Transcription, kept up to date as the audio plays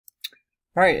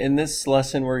All right, in this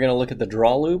lesson, we're going to look at the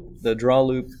draw loop. The draw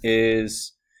loop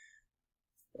is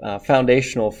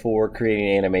foundational for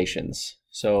creating animations.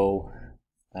 So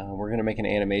we're going to make an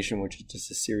animation, which is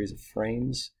just a series of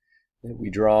frames that we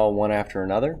draw one after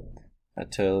another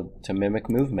to mimic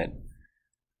movement.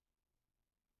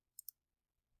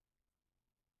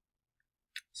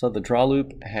 So the draw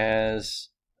loop has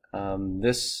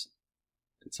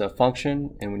it's a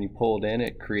function, and when you pull it in,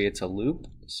 it creates a loop.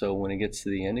 So when it gets to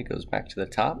the end, it goes back to the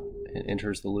top and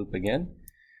enters the loop again.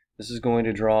 This is going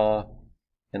to draw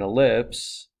an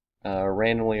ellipse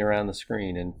randomly around the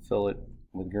screen and fill it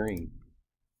with green.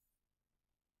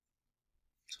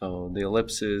 So the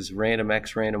ellipse is random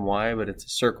x, random y, but it's a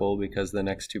circle because the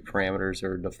next two parameters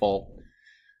are default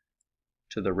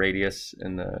to the radius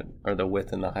and the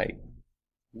width and the height.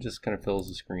 It just kind of fills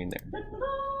the screen there.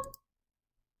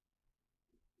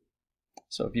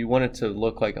 So if you want it to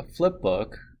look like a flip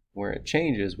book where it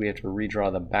changes, we have to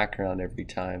redraw the background every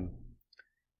time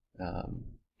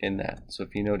in that. So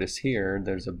if you notice here,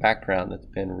 there's a background that's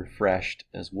been refreshed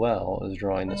as well as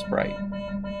drawing the sprite.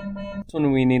 This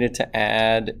one we needed to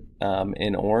add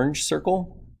an orange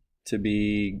circle to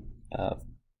be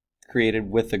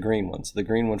created with the green one. So the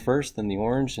green one first, then the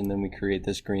orange, and then we create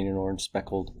this green and orange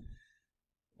speckled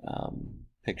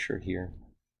picture here,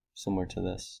 similar to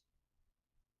this.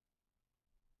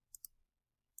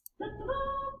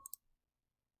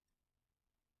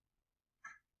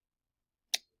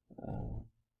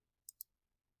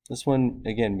 This one,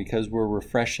 again, because we're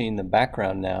refreshing the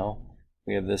background now,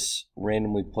 we have this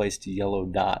randomly placed yellow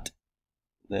dot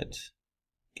that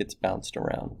gets bounced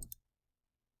around.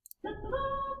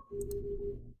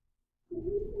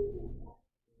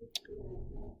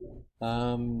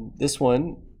 This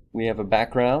one, we have a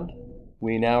background.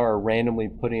 We now are randomly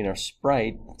putting our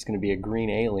sprite, it's going to be a green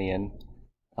alien,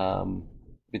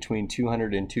 between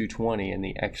 200 and 220 in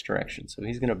the x direction. So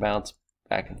he's going to bounce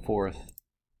back and forth.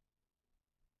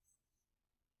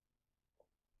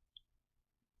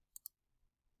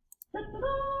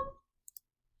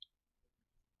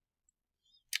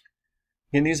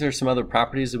 And these are some other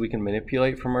properties that we can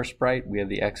manipulate from our sprite. We have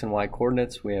the x and y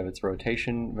coordinates, we have its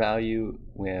rotation value,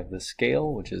 we have the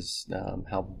scale, which is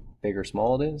how big or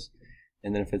small it is,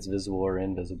 and then if it's visible or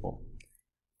invisible.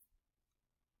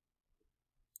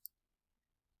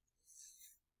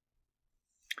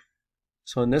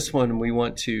 So in this one, we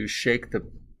want to shake the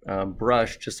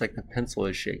brush just like the pencil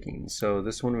is shaking. So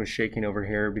this one was shaking over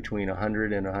here between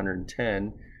 100 and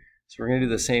 110. So we're going to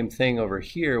do the same thing over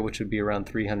here, which would be around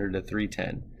 300 to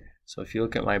 310. So if you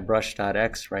look at my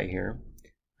brush.x right here,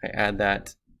 I add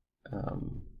that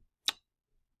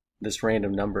this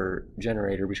random number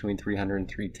generator between 300 and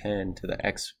 310 to the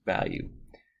x value.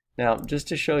 Now, just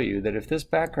to show you that if this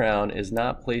background is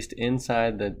not placed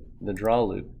inside the draw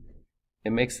loop,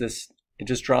 it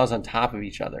just draws on top of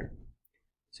each other.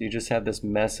 So you just have this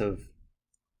mess of,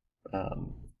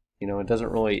 it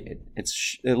doesn't really,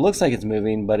 it looks like it's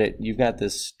moving, but you've got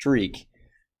this streak,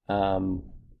 behind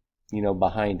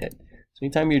it. So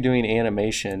anytime you're doing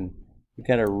animation, you've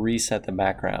got to reset the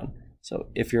background. So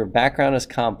if your background is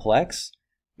complex,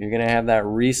 you're going to have that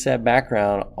reset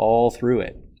background all through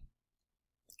it.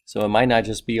 So it might not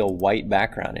just be a white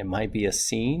background, it might be a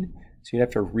scene. So you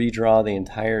have to redraw the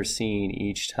entire scene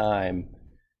each time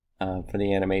for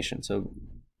the animation. So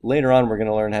later on, we're going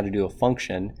to learn how to do a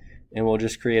function, and we'll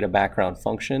just create a background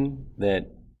function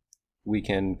that we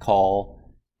can call,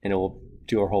 and it will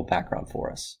do our whole background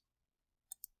for us.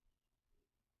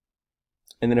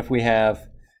 And then if we have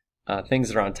things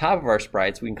that are on top of our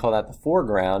sprites, we can call that the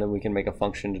foreground, and we can make a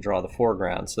function to draw the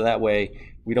foreground. So that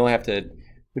way, we don't have to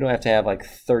have like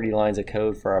 30 lines of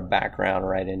code for our background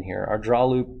right in here.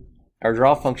 Our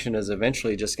draw function is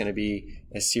eventually just going to be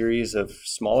a series of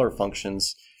smaller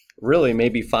functions, really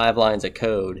maybe 5 lines of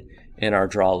code in our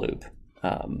draw loop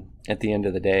at the end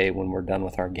of the day when we're done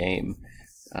with our game.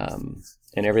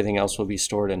 And everything else will be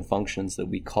stored in functions that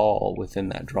we call within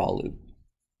that draw loop.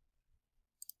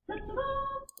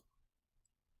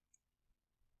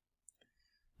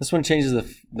 This one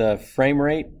changes the frame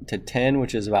rate to 10,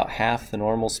 which is about half the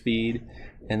normal speed.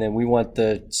 And then we want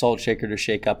the salt shaker to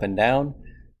shake up and down.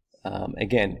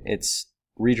 Again, it's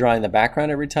redrawing the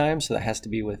background every time, so that has to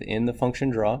be within the function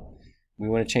draw. We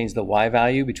want to change the y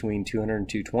value between 200 and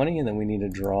 220, and then we need to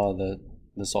draw the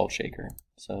salt shaker.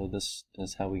 So this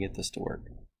is how we get this to work,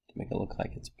 to make it look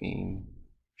like it's being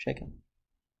shaken.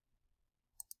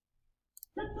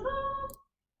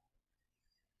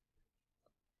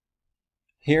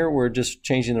 Here we're just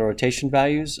changing the rotation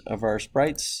values of our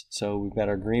sprites. So we've got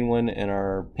our green one and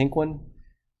our pink one.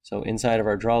 So inside of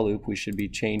our draw loop, we should be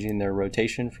changing their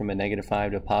rotation from a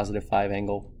 -5 to a +5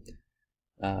 angle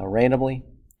randomly.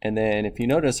 And then if you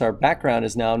notice, our background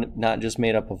is now not just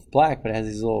made up of black, but it has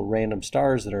these little random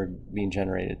stars that are being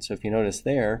generated. So if you notice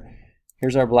there,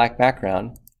 here's our black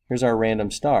background, here's our random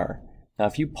star. Now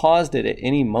if you paused it at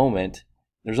any moment,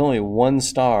 there's only one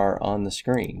star on the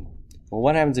screen. Well,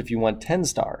 what happens if you want 10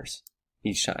 stars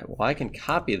each time? Well, I can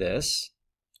copy this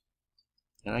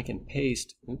and I can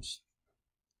paste, oops.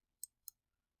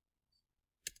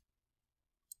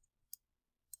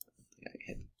 I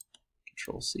hit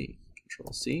Control C,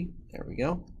 Control C, there we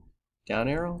go. Down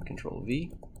arrow, Control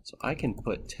V. So I can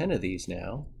put 10 of these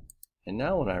now. And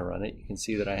now when I run it, you can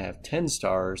see that I have 10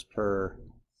 stars per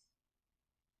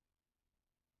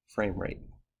frame rate.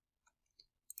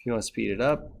 If you want to speed it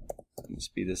up, you can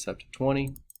speed this up to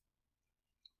 20.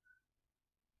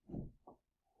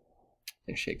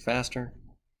 And shake faster.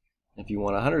 If you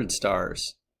want 100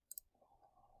 stars,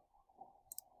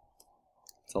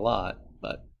 it's a lot,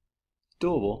 but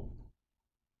doable.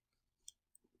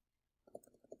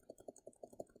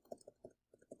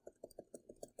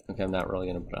 Okay, I'm not really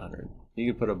going to put 100.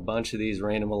 You could put a bunch of these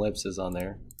random ellipses on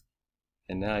there,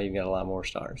 and now you've got a lot more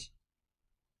stars.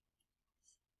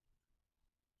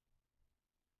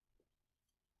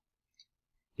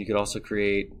 You could also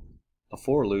create a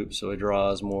for loop so it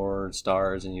draws more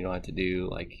stars and you don't have to do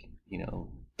like,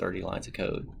 30 lines of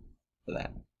code for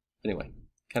that. Anyway,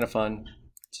 kind of fun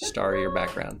to star your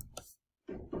background.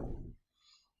 And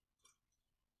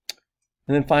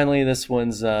then finally, this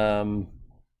one's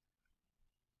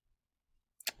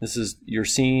this is your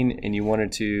scene and you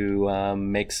wanted to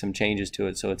make some changes to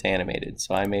it so it's animated.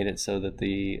 So I made it so that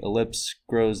the ellipse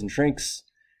grows and shrinks,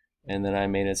 and then I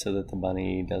made it so that the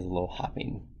bunny does a little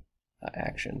hopping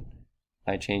action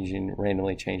by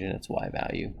randomly changing its Y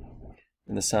value.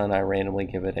 In the sun, I randomly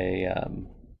give it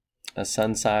a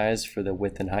sun size for the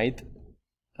width and height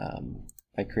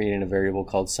by creating a variable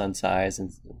called sun size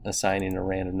and assigning a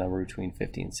random number between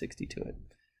 50 and 60 to it.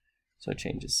 So it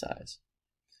changes size.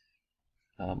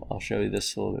 I'll show you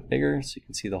this a little bit bigger so you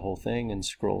can see the whole thing and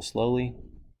scroll slowly.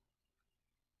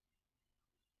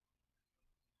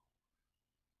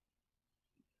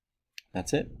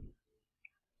 That's it.